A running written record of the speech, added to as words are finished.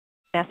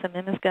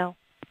SMM is go.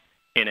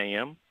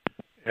 NAM.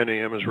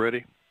 NAM is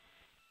ready.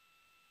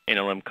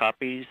 NLM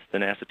copies. The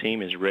NASA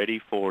team is ready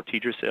for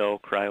TDRS-L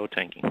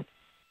cryo-tanking.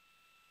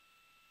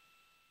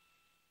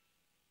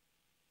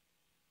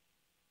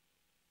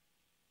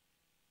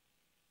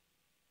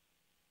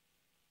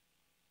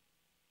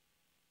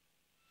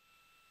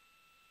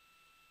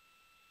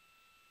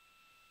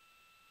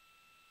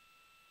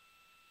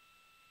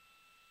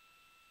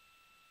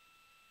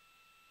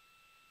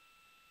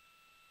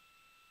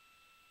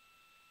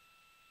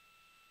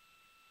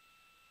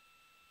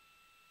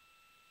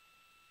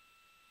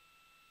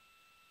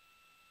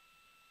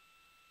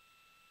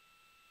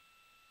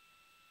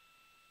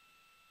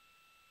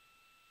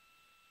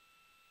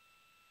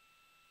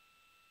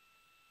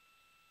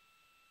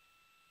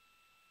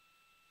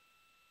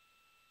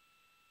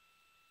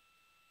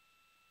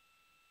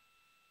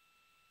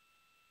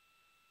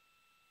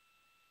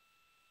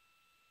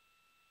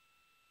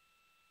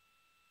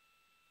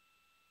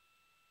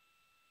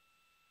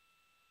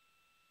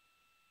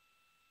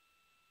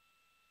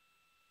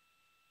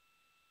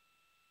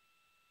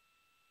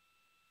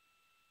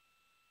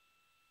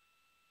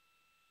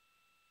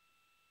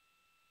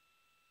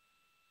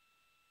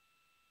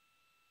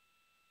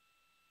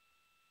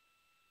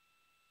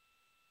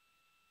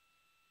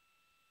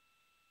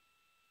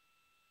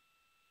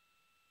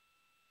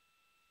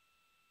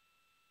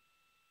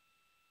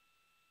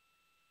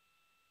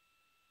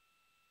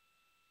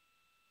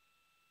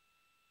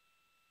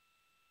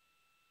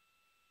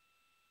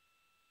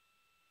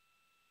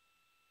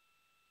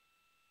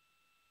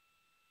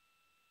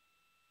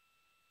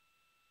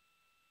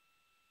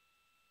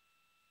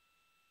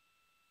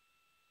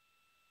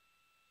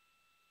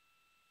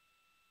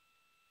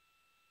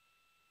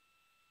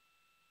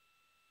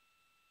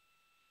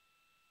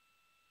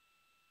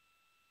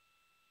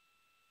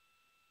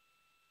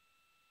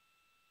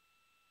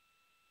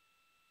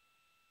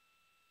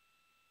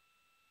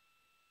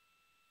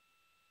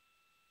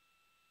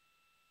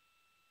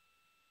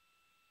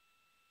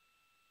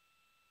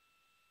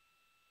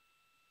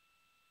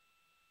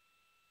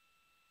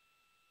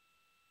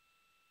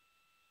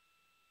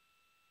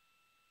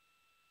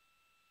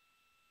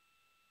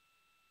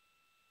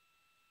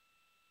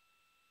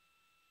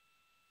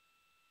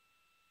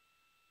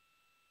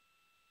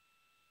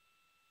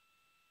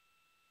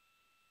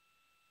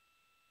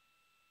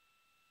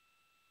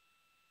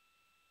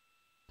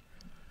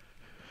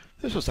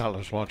 This is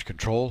Atlas Launch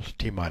Control,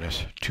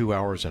 T-minus 2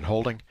 hours in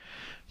holding.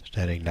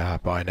 Standing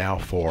by now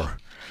for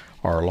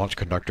our launch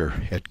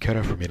conductor, Ed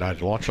Kidda from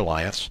United Launch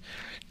Alliance,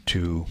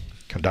 to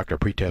conduct a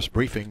pretest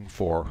briefing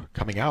for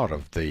coming out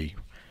of the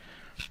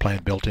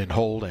planned built-in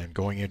hold and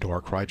going into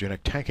our cryogenic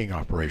tanking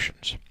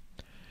operations.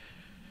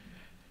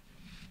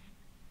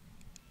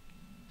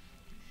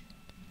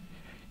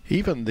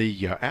 Even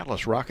the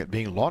Atlas rocket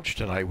being launched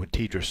tonight with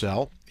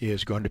TDRS-L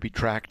is going to be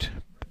tracked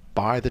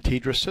by the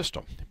TDRS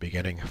system,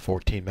 beginning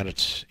 14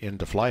 minutes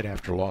into flight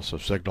after loss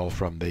of signal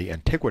from the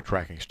Antigua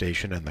tracking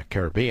station in the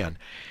Caribbean.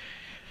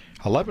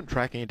 11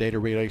 tracking and data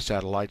relay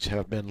satellites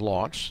have been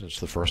launched since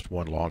the first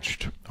one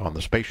launched on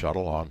the space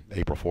shuttle on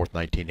April 4th,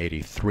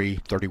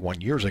 1983,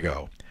 31 years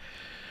ago.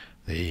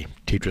 The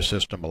TDRS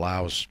system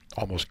allows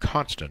almost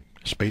constant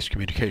space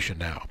communication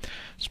now.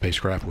 The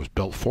spacecraft was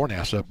built for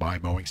NASA by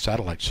Boeing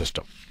Satellite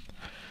System.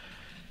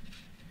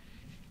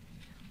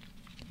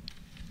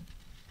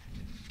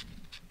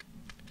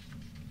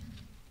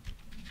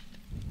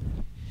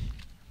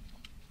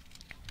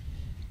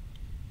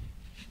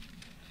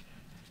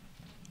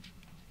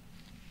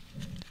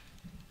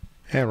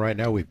 And right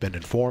now we've been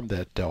informed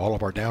that all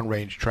of our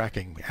downrange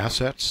tracking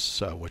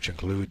assets, which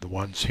include the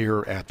ones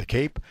here at the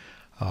Cape,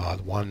 the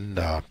one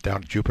down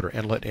at Jupiter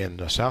Inlet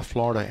in South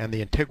Florida, and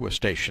the Antigua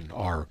station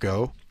are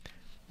go,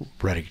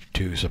 ready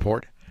to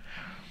support.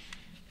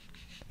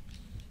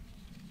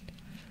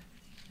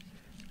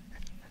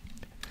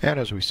 And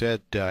as we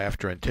said,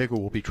 after Antigua,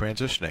 we'll be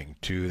transitioning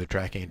to the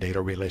tracking and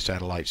data relay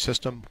satellite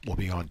system. We'll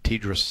be on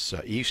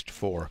TDRS East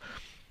for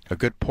a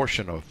good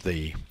portion of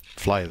the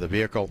flight of the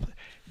vehicle,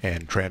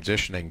 and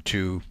transitioning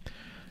to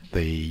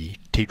the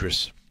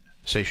TDRS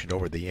stationed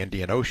over the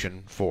Indian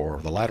Ocean for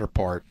the latter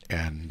part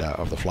and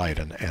of the flight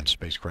and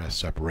spacecraft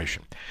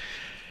separation.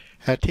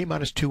 At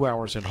T-minus 2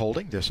 hours in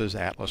holding, this is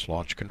Atlas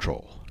Launch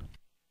Control.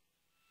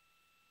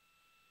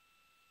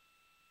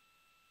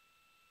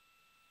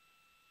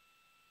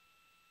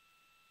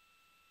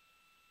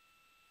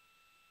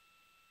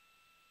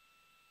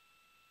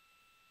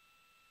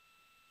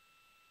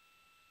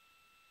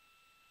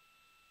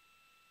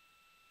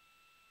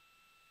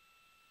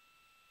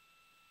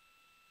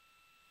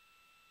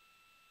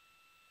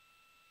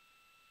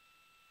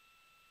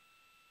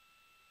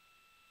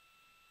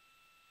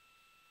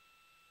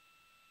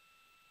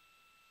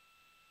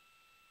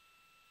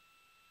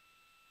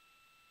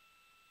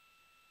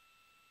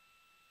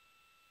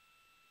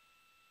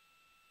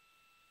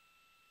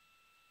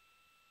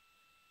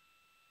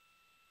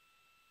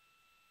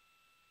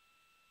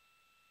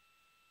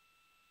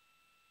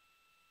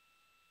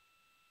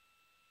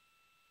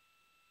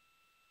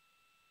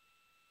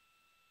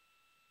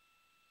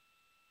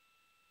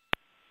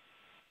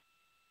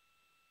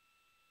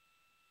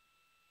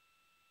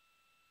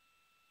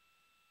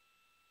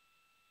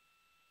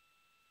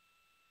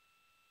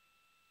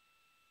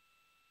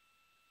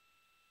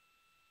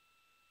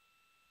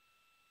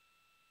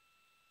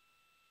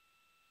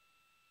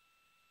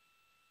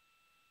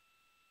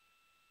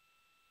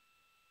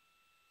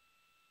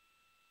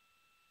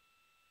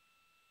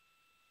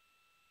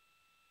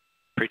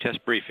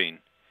 pretest briefing.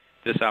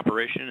 This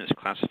operation is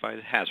classified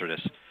as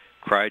hazardous.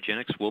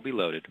 Cryogenics will be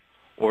loaded,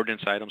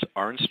 ordnance items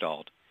are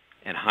installed,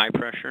 and high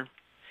pressure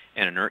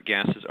and inert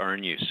gases are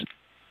in use.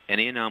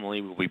 Any anomaly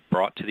will be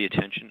brought to the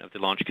attention of the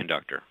launch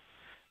conductor.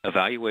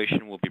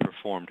 Evaluation will be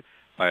performed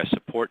by a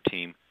support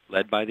team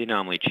led by the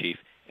anomaly chief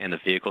and the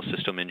vehicle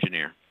system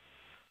engineer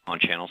on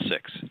Channel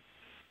 6.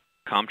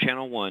 Com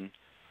Channel 1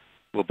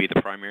 will be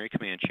the primary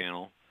command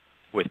channel,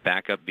 with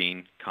backup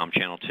being Com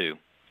Channel 2.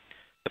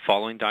 The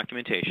following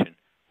documentation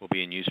will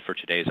be in use for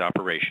today's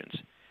operations.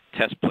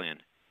 Test Plan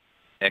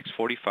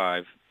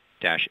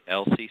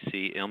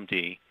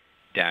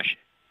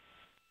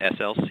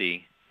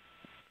X45-LCCMD-SLC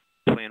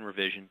Plan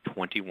Revision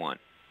 21.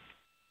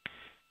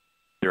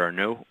 There are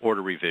no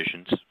order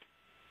revisions.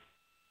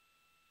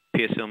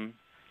 PSM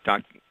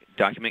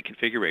document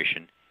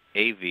configuration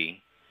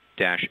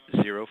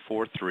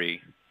AV-043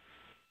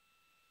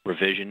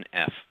 Revision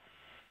F.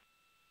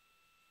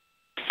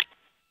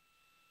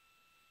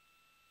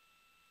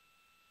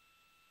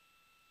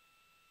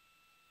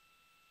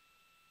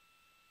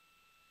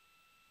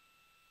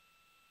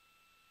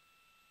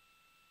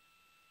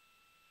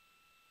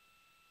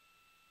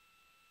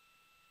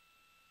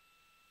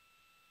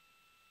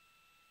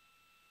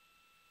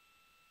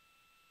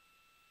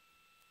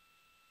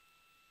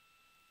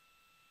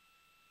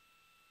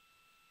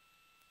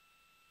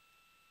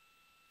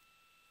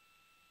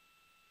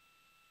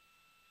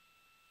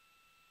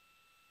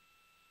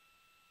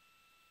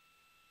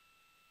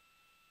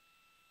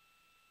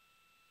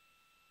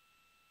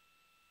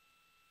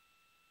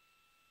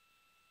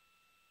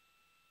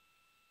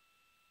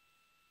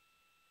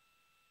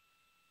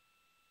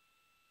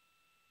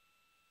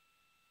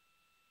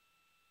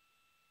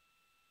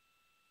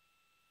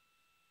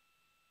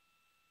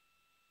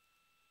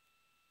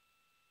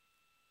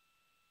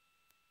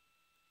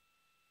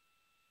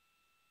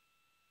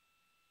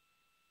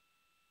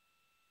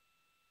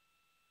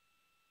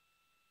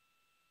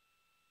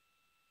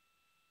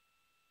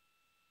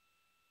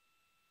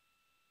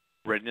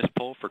 Readiness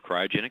poll for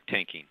cryogenic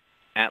tanking.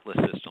 Atlas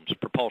systems,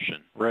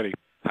 propulsion. Ready.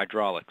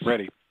 Hydraulics.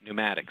 Ready.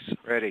 Pneumatics.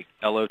 Ready.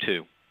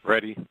 LO2.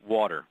 Ready.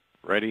 Water.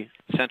 Ready.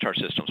 Centaur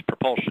systems,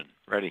 propulsion.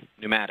 Ready.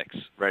 Pneumatics.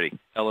 Ready.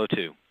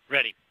 LO2.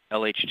 Ready.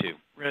 LH2.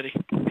 Ready.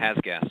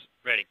 HASGAS.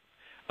 Ready.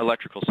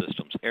 Electrical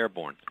systems,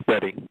 airborne.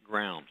 Ready.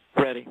 Ground.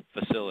 Ready.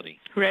 Facility.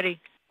 Ready.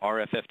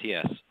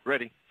 RFFTS.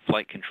 Ready.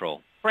 Flight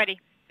control. Ready.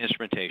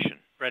 Instrumentation.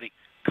 Ready.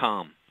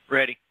 COM.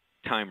 Ready.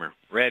 Timer.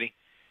 Ready.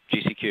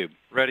 GC Cube.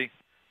 Ready.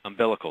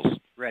 Umbilicals.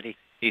 Ready.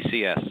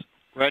 ECS.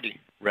 Ready.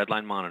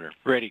 Redline monitor.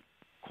 Ready.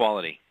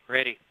 Quality.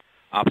 Ready.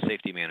 Ops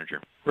safety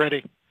manager.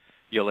 Ready.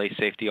 ULA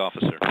safety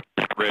officer.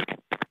 Ready.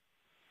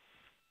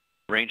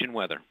 Range and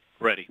weather.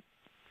 Ready.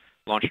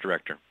 Launch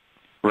director.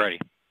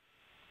 Ready.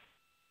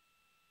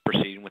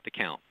 Proceeding with the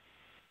count.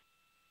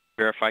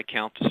 Verify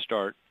count to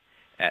start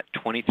at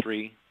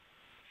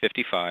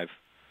 23:55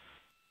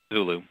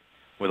 Zulu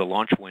with a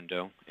launch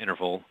window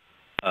interval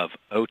of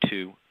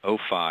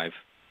 02:05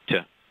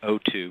 to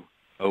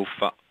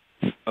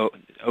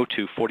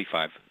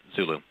 02:45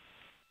 Zulu.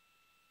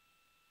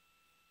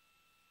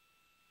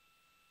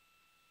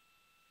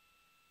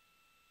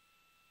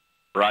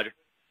 Roger.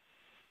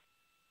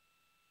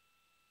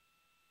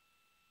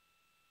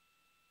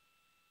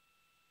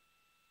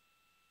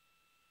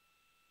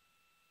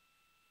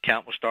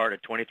 Count will start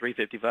at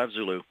 23:55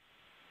 Zulu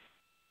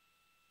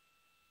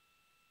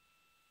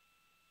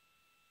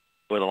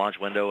with a launch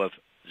window of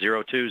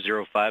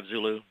 02:05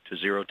 Zulu to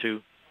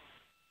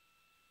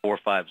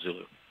 02:45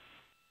 Zulu.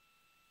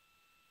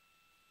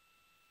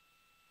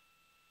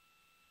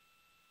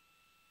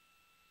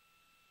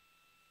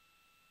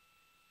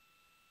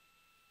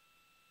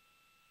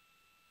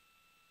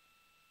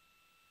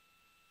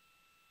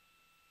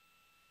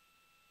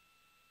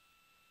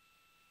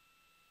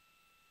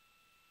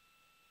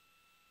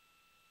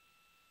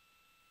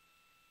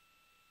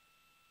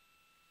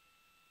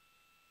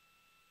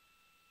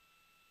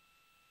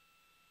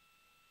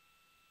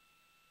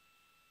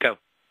 Go.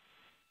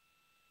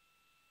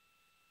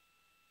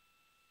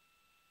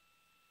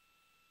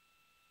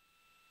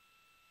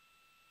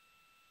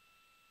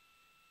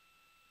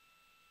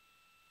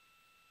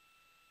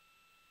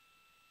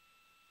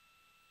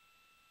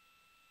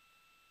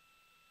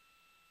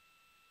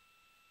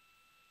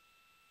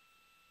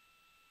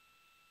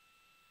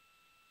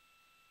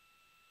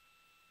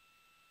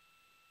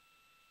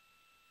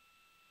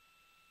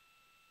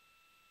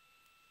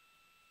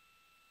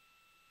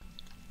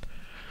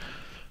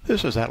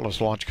 This is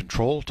Atlas Launch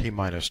Control,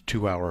 T-minus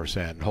 2 hours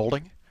and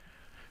holding.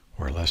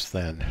 We're less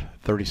than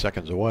 30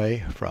 seconds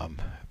away from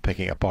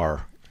picking up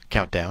our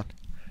countdown.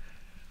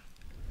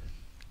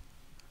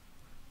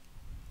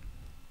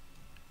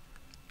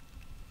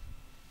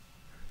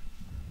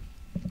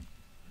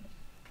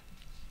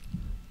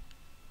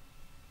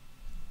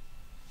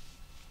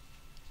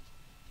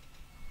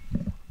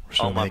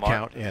 Resuming the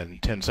count in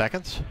 10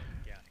 seconds.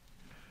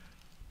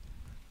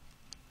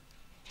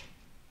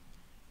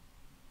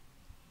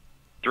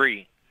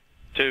 3,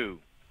 2,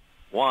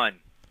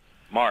 1,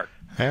 Mark.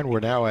 And we're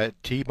now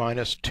at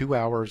T-minus 2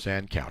 hours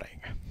and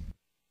counting.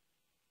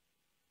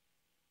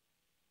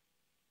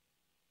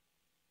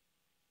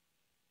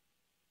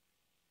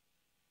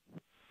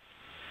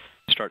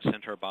 Start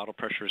Centaur bottle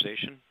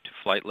pressurization to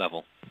flight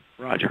level.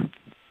 Roger.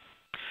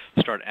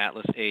 Start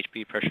Atlas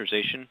AHB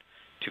pressurization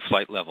to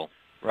flight level.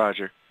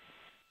 Roger.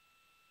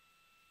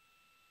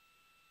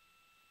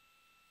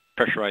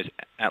 Pressurize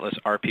Atlas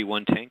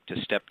RP1 tank to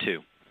step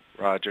 2.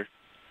 Roger.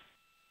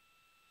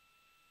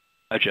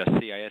 Adjust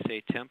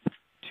CISA temp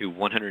to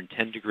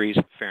 110 degrees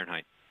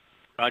Fahrenheit.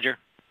 Roger.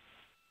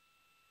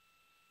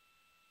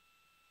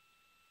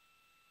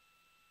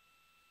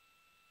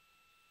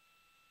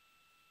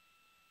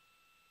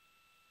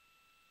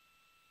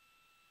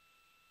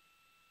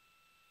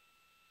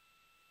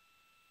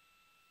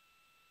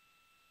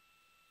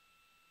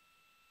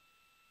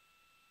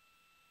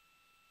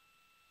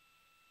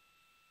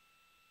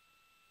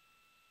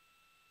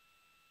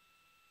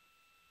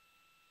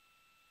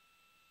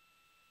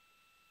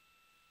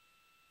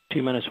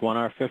 T-minus 1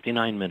 hour,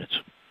 59 minutes.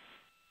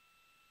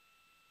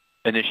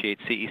 Initiate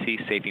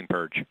CEC safing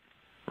purge.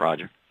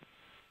 Roger.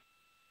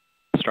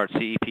 Start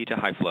CEP to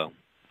high flow.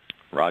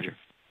 Roger.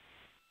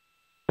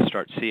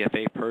 Start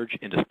CFA purge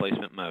in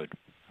displacement mode.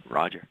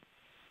 Roger.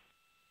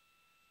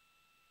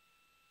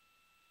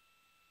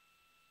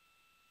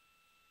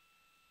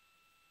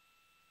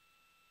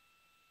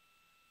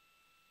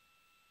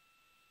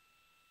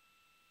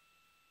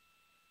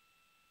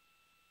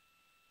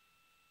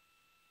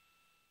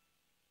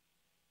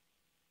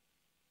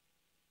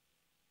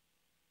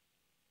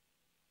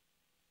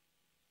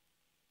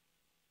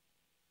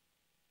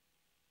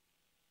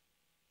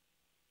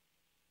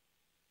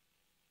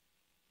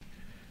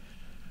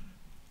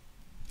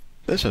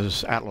 This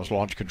is Atlas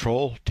Launch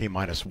Control,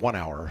 T-minus 1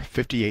 hour,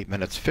 58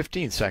 minutes,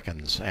 15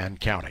 seconds, and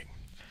counting.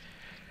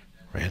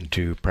 We're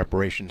into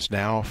preparations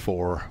now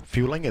for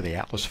fueling of the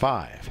Atlas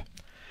V.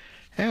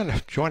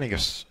 And joining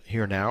us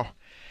here now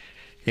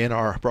in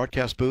our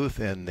broadcast booth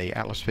in the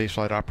Atlas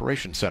Spaceflight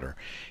Operations Center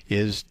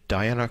is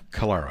Diana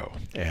Calero,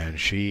 and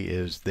she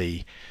is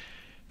the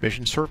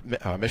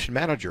mission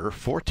manager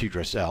for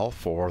TDRS-L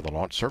for the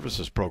Launch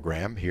Services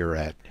Program here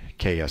at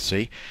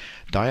KSC.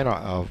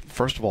 Diana,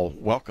 first of all,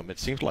 welcome. It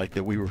seems like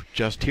that we were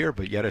just here,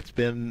 but yet it's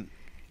been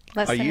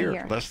a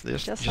year.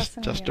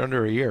 Just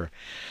under a year.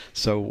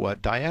 So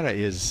Diana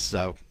is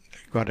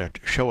going to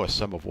show us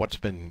some of what's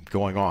been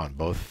going on,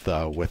 both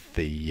with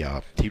the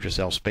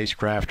TDRS-L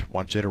spacecraft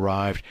once it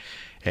arrived,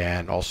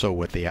 and also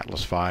with the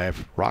Atlas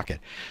V rocket.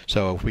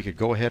 So if we could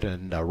go ahead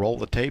and roll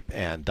the tape,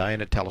 and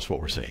Diana, tell us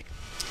what we're seeing.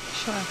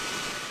 Sure.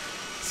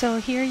 So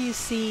here you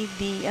see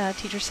the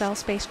TDRS-L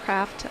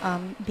spacecraft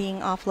being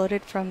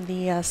offloaded from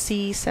the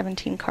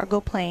C-17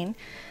 cargo plane.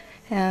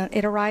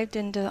 It arrived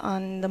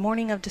on the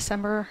morning of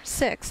December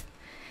 6th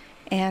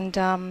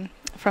and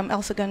from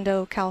El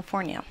Segundo,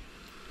 California.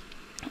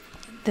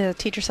 The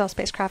TDRS-L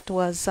spacecraft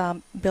was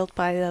built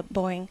by the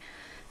Boeing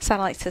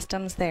satellite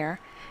systems there.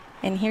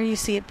 And here you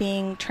see it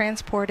being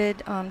transported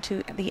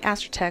to the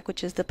Astrotech,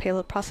 which is the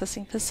payload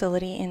processing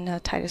facility in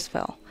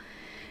Titusville.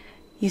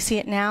 You see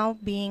it now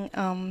being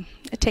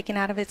taken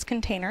out of its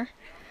container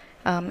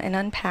and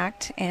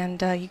unpacked, and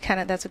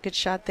that's a good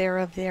shot there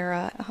of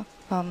their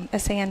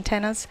SA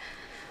antennas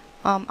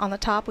on the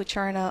top, which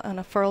are in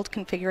a furled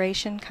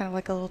configuration, kind of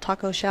like a little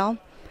taco shell.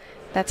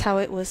 That's how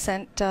it was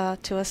sent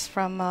to us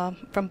from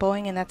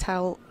Boeing, and that's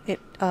how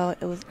it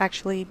was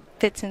actually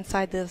fits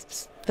inside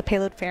the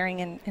payload fairing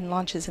and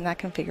launches in that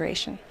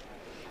configuration.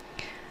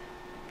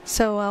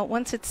 So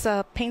once it's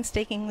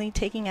painstakingly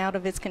taken out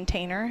of its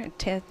container,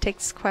 it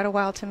takes quite a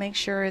while to make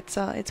sure it's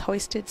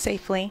hoisted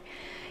safely.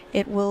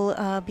 It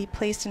will be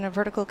placed in a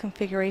vertical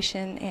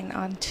configuration and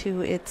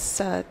onto its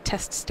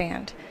test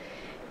stand.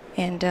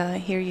 And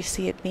here you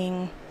see it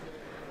being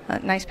a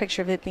nice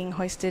picture of it being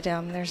hoisted.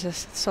 There's a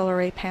solar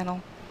array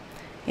panel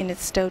in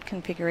its stowed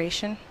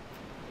configuration,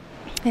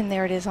 and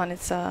there it is on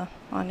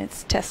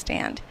its test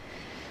stand.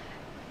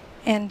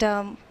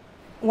 And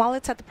while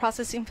it's at the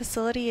processing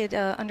facility, it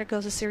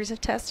undergoes a series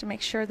of tests to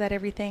make sure that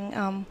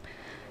everything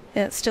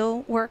it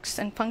still works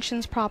and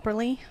functions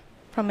properly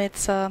from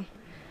its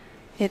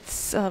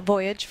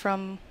voyage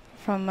from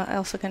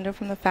El Segundo,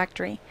 from the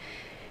factory.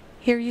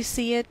 Here you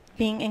see it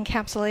being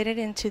encapsulated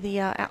into the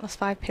Atlas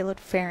V payload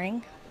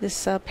fairing.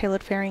 This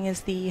payload fairing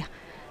is the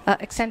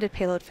extended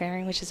payload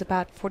fairing, which is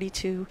about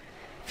 42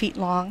 feet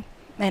long,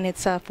 and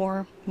it's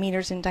 4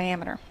 meters in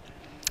diameter.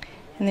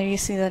 And there you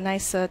see the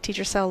nice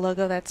TDRS-L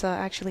logo that's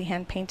actually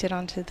hand-painted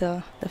onto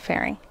the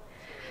fairing.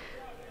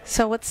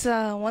 So once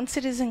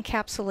it is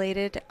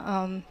encapsulated,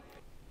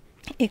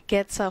 it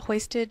gets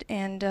hoisted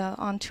and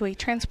onto a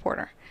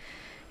transporter.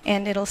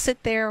 And it'll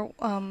sit there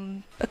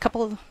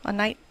a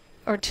night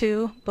or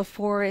two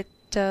before it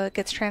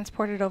gets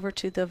transported over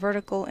to the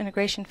vertical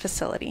integration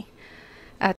facility